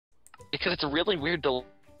Because it's a really weird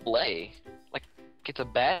delay. Like, it's a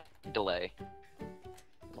bad delay.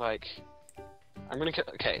 Like, I'm gonna...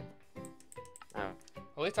 Okay. At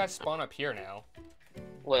least I spawn up here now.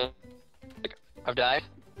 Well, I've died.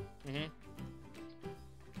 Mm-hmm.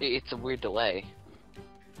 It's a weird delay.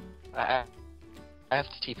 I have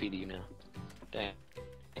to TP to you now. Damn.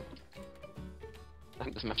 I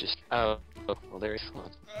think this match is... Oh, well, there is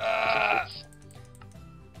one.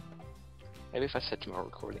 Maybe if I set to my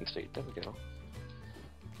recording state, there we go.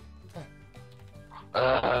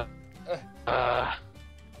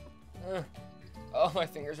 Oh, my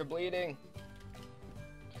fingers are bleeding.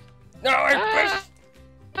 No, I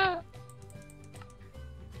pushed!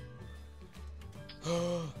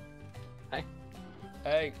 Hey.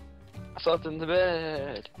 Hey. I slept in the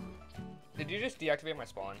bed. Did you just deactivate my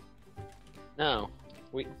spawn? No.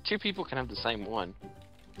 Two people can have the same one.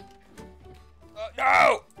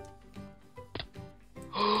 No!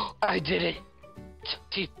 I did it!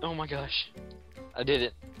 Oh my gosh. I did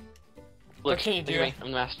it. Look, What can you do? Me. I'm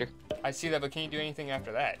the master. I see that, but can you do anything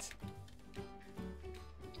after that?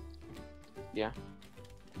 Yeah.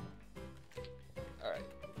 Alright.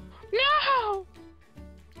 No!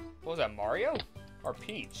 What was that, Mario? Or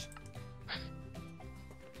Peach?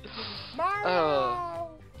 Mario!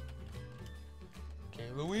 Okay,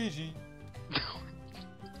 Luigi.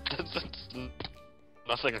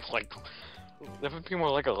 That's nothing like... That would be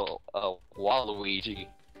more like a Waluigi.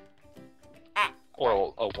 Ah!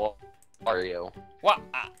 Or a Wario. What?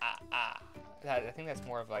 I think that's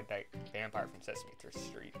more of like that vampire from Sesame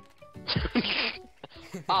Street.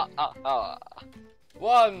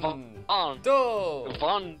 One, two,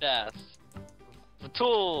 One death.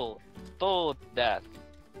 Two death.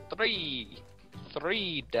 Three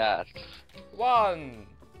death. 1,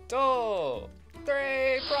 2,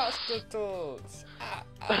 3 prostitutes.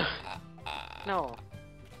 No.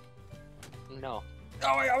 No. Oh,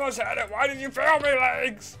 I almost had it. Why did you fail me,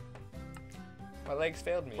 legs? My legs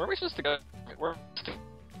failed me. Where are we supposed to go? Where are we supposed to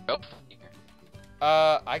go from here?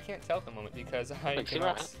 I can't tell at the moment because I Look, see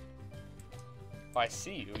cannot. right? Oh, I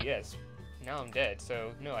see you. Yes. Now I'm dead,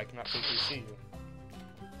 so no, I cannot physically see you.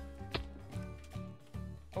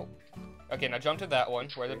 Oh. Okay, now jump to that one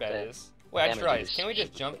where the bed is. Wait, I just realized. Can we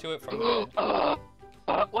just jump to it from the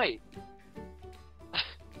bed? Wait.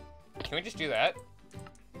 Can we just do that?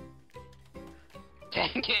 Dang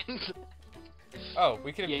it. Oh,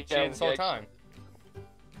 we could have Yeah, cheated this whole yeah. time.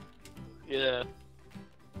 Yeah.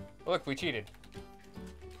 Look, we cheated.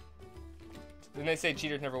 Then they say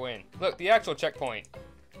cheaters never win. Look, the actual checkpoint.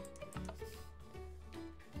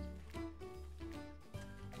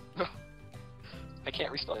 I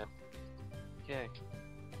can't restart. Okay.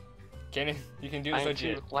 Can you can do this I'm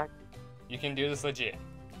legit. too black. You can do this legit.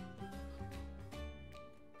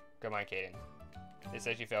 Come on, Caden. It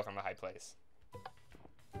says you fell from a high place.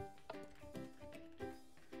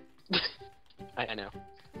 I know.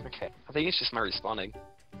 Okay. I think it's just my respawning.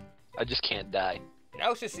 I just can't die. Now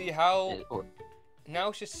let's just see how. Or Now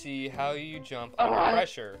let's just see how you jump under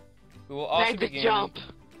pressure. We will also made the begin. jump.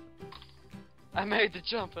 I made the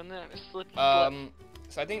jump and then it slipped.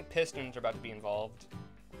 So I think pistons are about to be involved.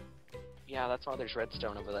 Yeah, that's why there's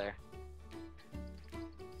redstone over there.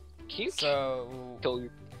 Can you So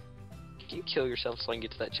can you kill yourself so I can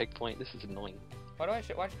get to that checkpoint? This is annoying. why do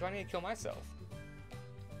I need to kill myself?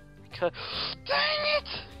 Because dang it!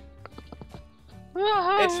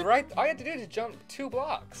 It's right. All you have to do is jump 2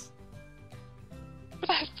 blocks. But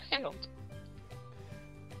I failed.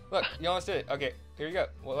 Look, you almost did it. Okay, here you go.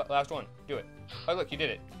 Well, last one. Do it. Oh, look, you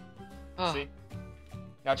did it. See?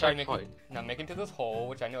 Now try making. Checkpoint. Now make into this hole,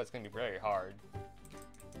 which I know it's gonna be very hard.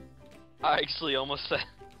 I actually almost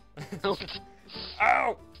failed.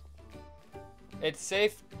 Ow! It's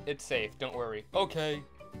safe. It's safe. Don't worry. Okay.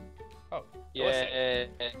 Oh. it was safe.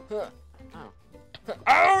 Yeah. Huh. Oh.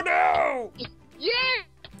 Oh no!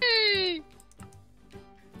 Yay!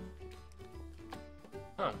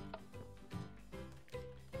 Huh.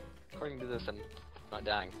 According to this, I'm not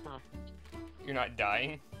dying. Huh. You're not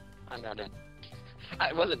dying. I'm not dead.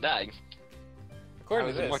 I wasn't dying. According I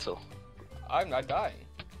was to this, immortal. I'm not dying.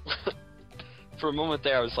 For a moment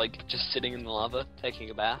there, I was like just sitting in the lava, taking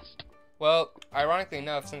a bath. Well, ironically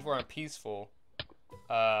enough, since we're on peaceful,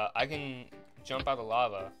 I can jump out of the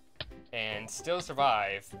lava and still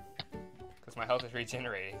survive because my health is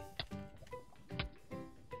regenerating.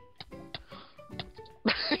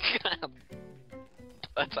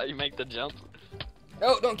 That's how you make the jump.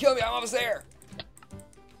 No, don't kill me! I'm almost there.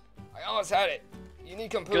 I almost had it. You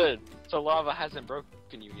need come poop. Good. So lava hasn't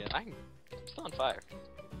broken you yet. I'm still on fire.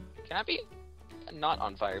 Can I be not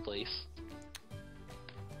on fire, please?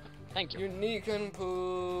 Thank you. You need come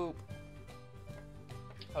poop.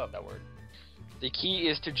 I love that word. The key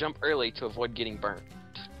is to jump early to avoid getting burnt.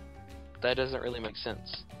 That doesn't really make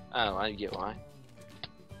sense. Oh, I get why.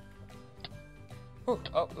 Whew.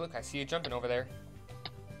 Oh, look, I see you jumping over there.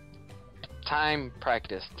 Timing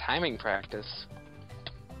practice.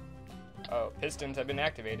 Oh, pistons have been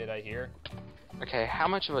activated, I hear. Okay, how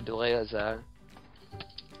much of a delay is that?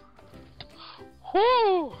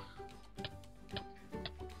 Whoo!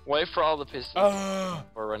 Wait for all the pistons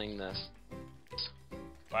for running this.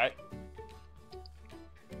 What?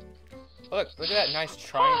 Look at that nice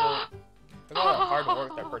triangle. Look at all the hard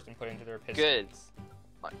work that person put into their pistons. Good.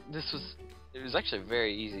 It was actually a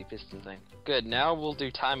very easy piston thing. Good, now we'll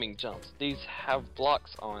do timing jumps. These have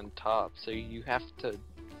blocks on top, so you have to...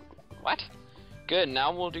 What? Good,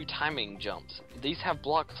 now we'll do timing jumps. These have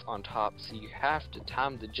blocks on top, so you have to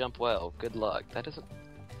time the jump well. Good luck. That doesn't...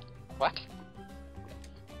 What?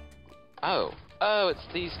 Oh, it's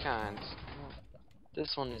these kinds.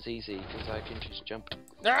 This one is easy, because I can just jump.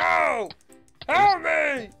 No! Help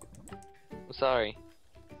me! I'm sorry,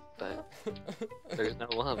 but there's no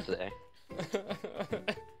love there.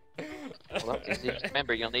 Well, that's easy.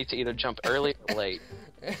 Remember, you'll need to either jump early or late.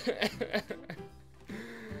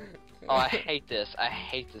 Oh, I hate this. I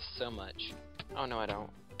hate this so much. Oh, no, I don't.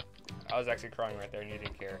 I was actually crying right there and you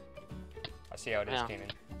didn't care. I see how it is,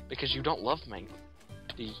 Kanan. Because you don't love me.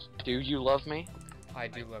 Do you love me? I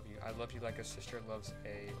do love you. I love you like a sister loves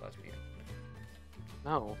a lesbian.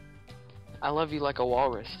 No. I love you like a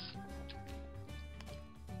walrus.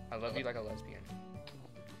 I love you like a lesbian.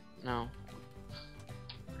 No.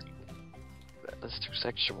 That's too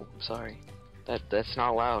sexual. I'm sorry. That's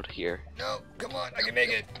not allowed here. No, come on, I can make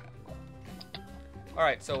it.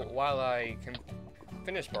 Alright, so while I can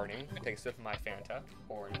finish burning, I take a sip of my Fanta,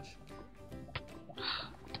 orange.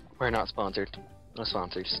 We're not sponsored. No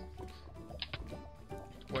sponsors.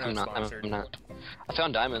 We're not sponsored. I'm not. I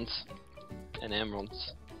found diamonds and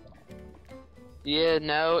emeralds. Yeah,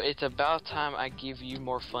 no, it's about time I give you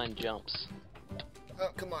more fun jumps. Oh,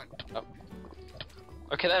 come on. Oh.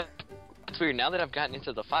 Okay, that's weird. Now that I've gotten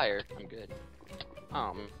into the fire, I'm good.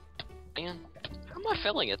 Man, how am I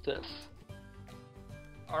failing at this?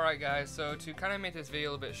 Alright guys, so to kind of make this video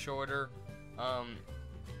a little bit shorter,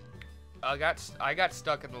 I got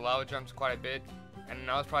stuck at the lava jumps quite a bit, and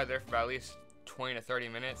I was probably there for about at least 20 to 30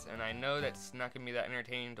 minutes, and I know that's not going to be that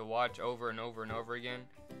entertaining to watch over and over and over again.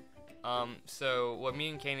 So what me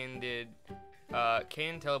and Kanan did,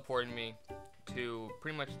 Kanan teleported me to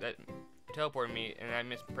pretty much and I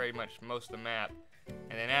missed pretty much most of the map,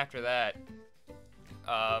 and then after that,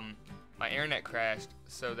 my internet crashed,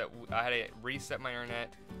 so that I had to reset my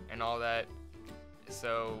internet and all that,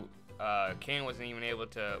 so Kanan wasn't even able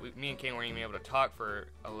to, me and Kanan weren't even able to talk for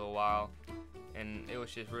a little while, and it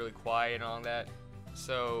was just really quiet and all that.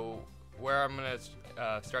 So where I'm going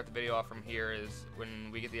to start the video off from here is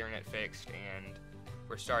when we get the internet fixed, and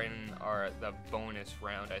we're starting the bonus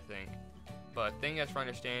round, I think. But thank you guys for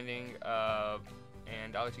understanding,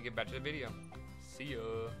 and I'll let you get back to the video. See ya.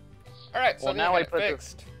 Alright, so well, now I put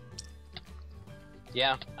fixed.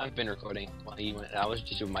 Yeah, I've been recording while I was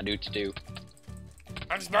just doing my do-to-do.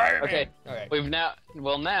 I'm Spider-Man! Okay, okay.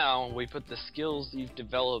 Now we put the skills you've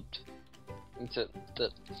developed into the...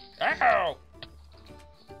 Ow!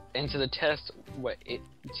 Into the test,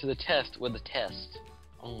 to the test with the test.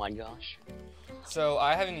 Oh my gosh. So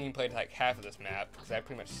I haven't even played like half of this map because I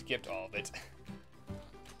pretty much skipped all of it.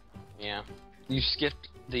 Yeah, you skipped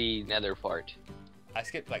the nether part. I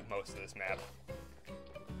skipped like most of this map.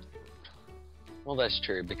 Well, that's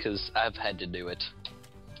true because I've had to do it.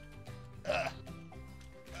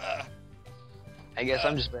 I guess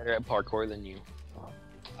I'm just better at parkour than you.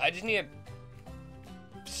 I just need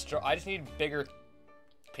bigger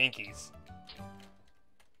pinkies.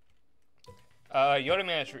 Yoda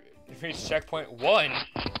Man has reached checkpoint 1.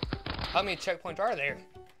 How many checkpoints are there?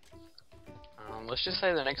 Let's just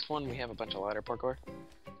say the next one we have a bunch of ladder parkour.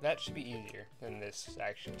 That should be easier than this,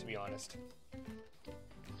 actually, to be honest.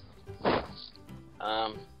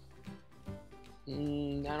 I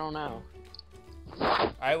don't know.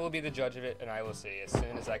 I will be the judge of it, and I will see as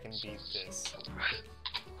soon as I can beat this.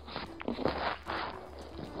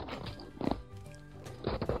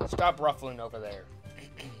 Stop ruffling over there.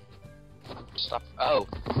 Stop. Oh,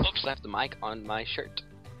 oops, I left the mic on my shirt.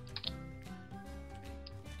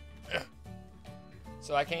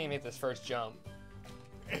 So I can't even make this first jump.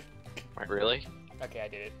 Wait, really? Okay, I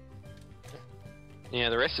did it. Yeah,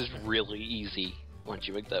 the rest is really easy once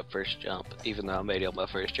you make that first jump, even though I made it on my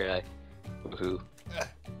first try. Woohoo.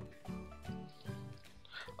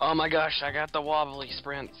 Oh my gosh, I got the wobbly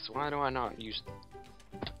sprints. Why do I not use the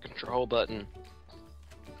control button?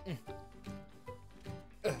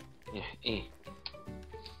 Pika!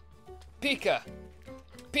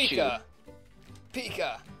 Pika!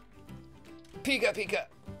 Pika! Pika Pika!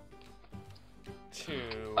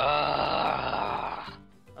 2.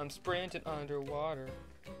 I'm sprinting underwater.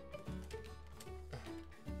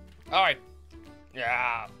 Alright.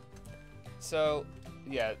 Yeah. So,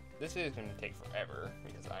 yeah, this is gonna take forever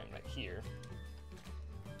because I'm not here.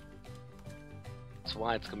 That's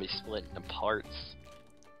why it's gonna be split into parts.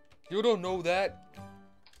 You don't know that?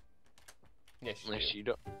 Yes, you Unless do. you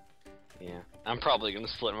don't. Yeah. I'm probably gonna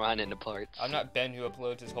split mine into parts. I'm not Ben who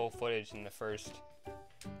uploads his whole footage in the first.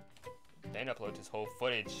 Ben uploads his whole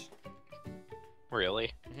footage.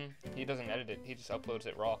 Really? He doesn't edit it, he just uploads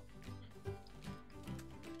it raw.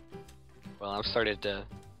 Well, I've started to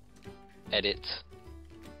edit.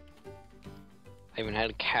 I even had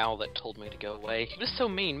a cow that told me to go away. He was so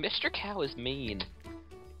mean. Mr. Cow is mean.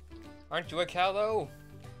 Aren't you a cow though?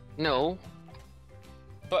 No.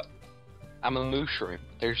 But I'm a mushroom.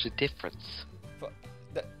 There's a difference. But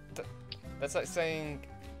that's like saying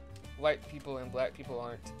white people and black people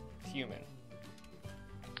aren't human.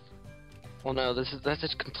 Well, no, that's a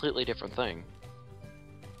completely different thing.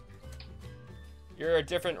 You're a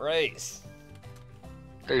different race.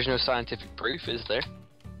 There's no scientific proof, is there?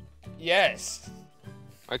 Yes.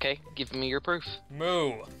 Okay, give me your proof.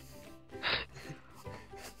 Moo.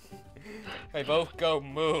 They both go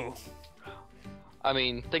moo. I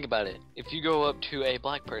mean, think about it. If you go up to a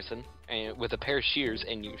black person and with a pair of shears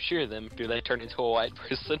and you shear them, do they turn into a white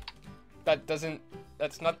person?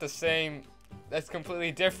 That's not the same. That's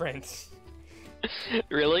completely different.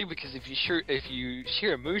 Really? Because if you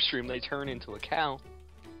shear a mushroom, they turn into a cow.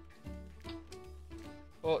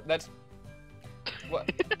 Well, that's what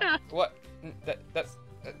it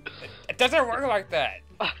doesn't work like that.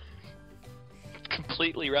 It's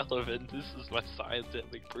completely relevant. This is my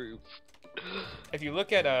scientific proof. If you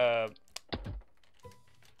look at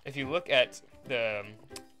the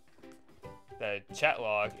chat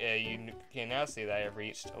log, you can now see that I have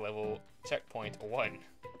reached a level checkpoint 1.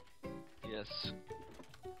 Yes.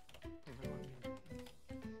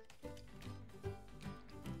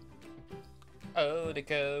 Oh,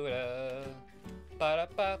 Dakota.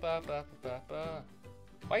 Ba-da-ba-ba-ba-ba-ba.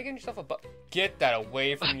 Why are you getting yourself a Get that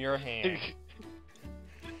away from your hand.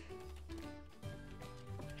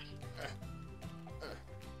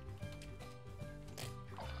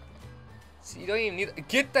 So you don't even need.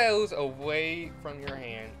 Get those away from your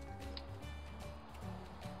hand.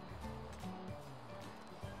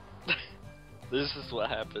 This is what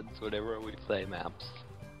happens whenever we play maps.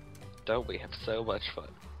 Don't we have so much fun?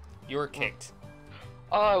 You were kicked.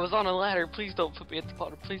 Oh, I was on a ladder. Please don't put me at the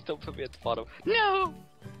bottom. Please don't put me at the bottom. No!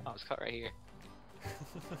 I was caught right here.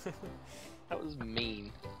 That was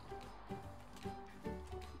mean.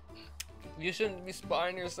 You shouldn't be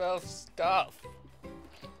spawning yourself stuff.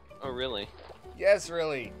 Oh, really? Yes,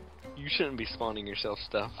 really. You shouldn't be spawning yourself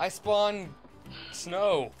stuff. I spawn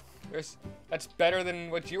snow. That's better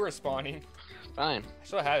than what you were spawning. Fine. I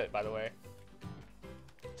still have it, by the way.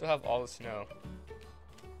 Still have all the snow.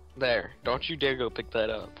 There. Don't you dare go pick that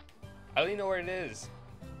up. I don't even know where it is.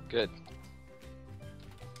 Good.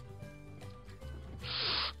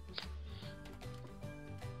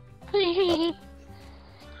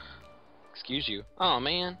 Excuse you. Oh,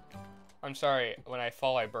 man. I'm sorry. When I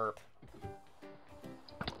fall, I burp.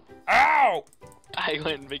 Ow! I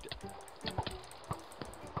went and picked it.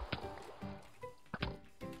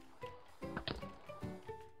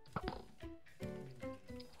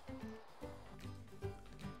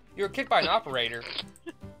 You were kicked by an operator.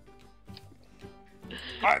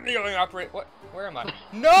 I'm the only operator. What? Where am I?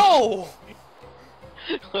 No!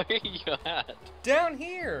 Where are you at? Down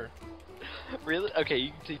here. Really? Okay,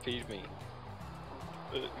 you can TP me.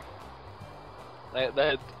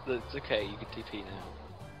 That's okay. You can TP now.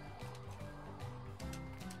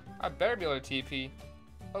 I better be able to TP.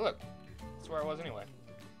 Oh look, that's where I was anyway.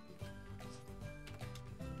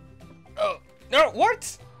 Oh no!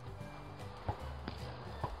 What?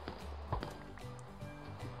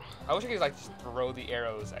 I wish I could like just throw the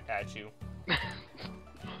arrows at you.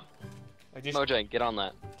 Like Mojang, get on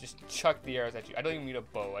that. Just chuck the arrows at you. I don't even need a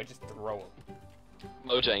bow. I just throw them.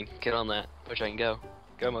 Mojang, get on that. Mojang, go.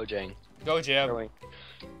 Go, Mojang. Go, Jeb. Throwing.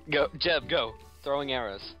 Go, Jeb, go. Throwing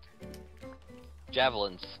arrows.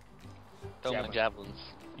 Javelins. Don't like javelins.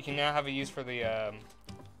 You can now have a use for the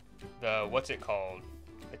what's it called?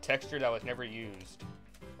 The texture that was never used.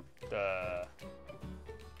 The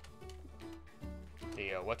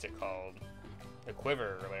what's it called? The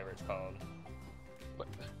quiver or whatever it's called. What?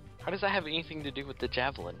 How does that have anything to do with the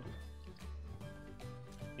javelin?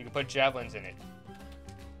 You can put javelins in it.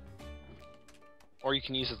 Or you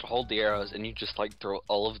can use it to hold the arrows, and you just like throw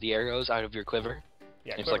all of the arrows out of your quiver.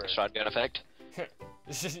 Yeah, It's quiver. like a shotgun effect.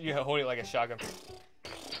 It's just you hold it like a shotgun.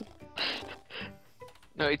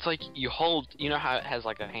 No, it's like you hold. You know how it has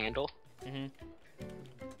like a handle? Mm-hmm.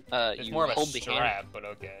 It's You more of a hold the strap, but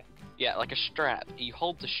okay. Yeah, like a strap. You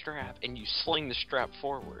hold the strap and you sling the strap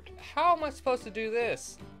forward. How am I supposed to do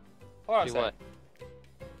this? Hold on a Do second. what?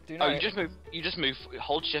 Do Oh, not. you just move. You just move.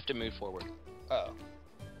 Hold shift and move forward. Oh.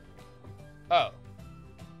 Oh.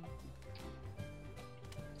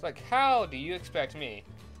 It's like, how do you expect me,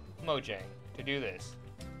 Mojang, to do this?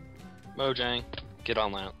 Mojang, get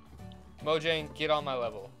on that. Mojang, get on my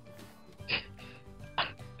level.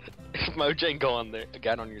 If Mojang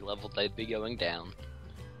got on your level, they'd be going down.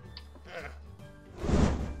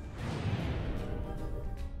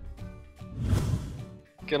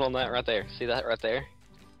 Get on that right there. See that right there?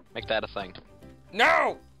 Make that a thing.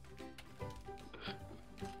 No!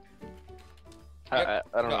 I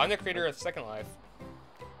don't know. I'm the creator of Second Life.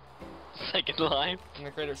 Second Life. I'm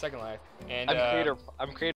the creator of Second Life. And, I'm creator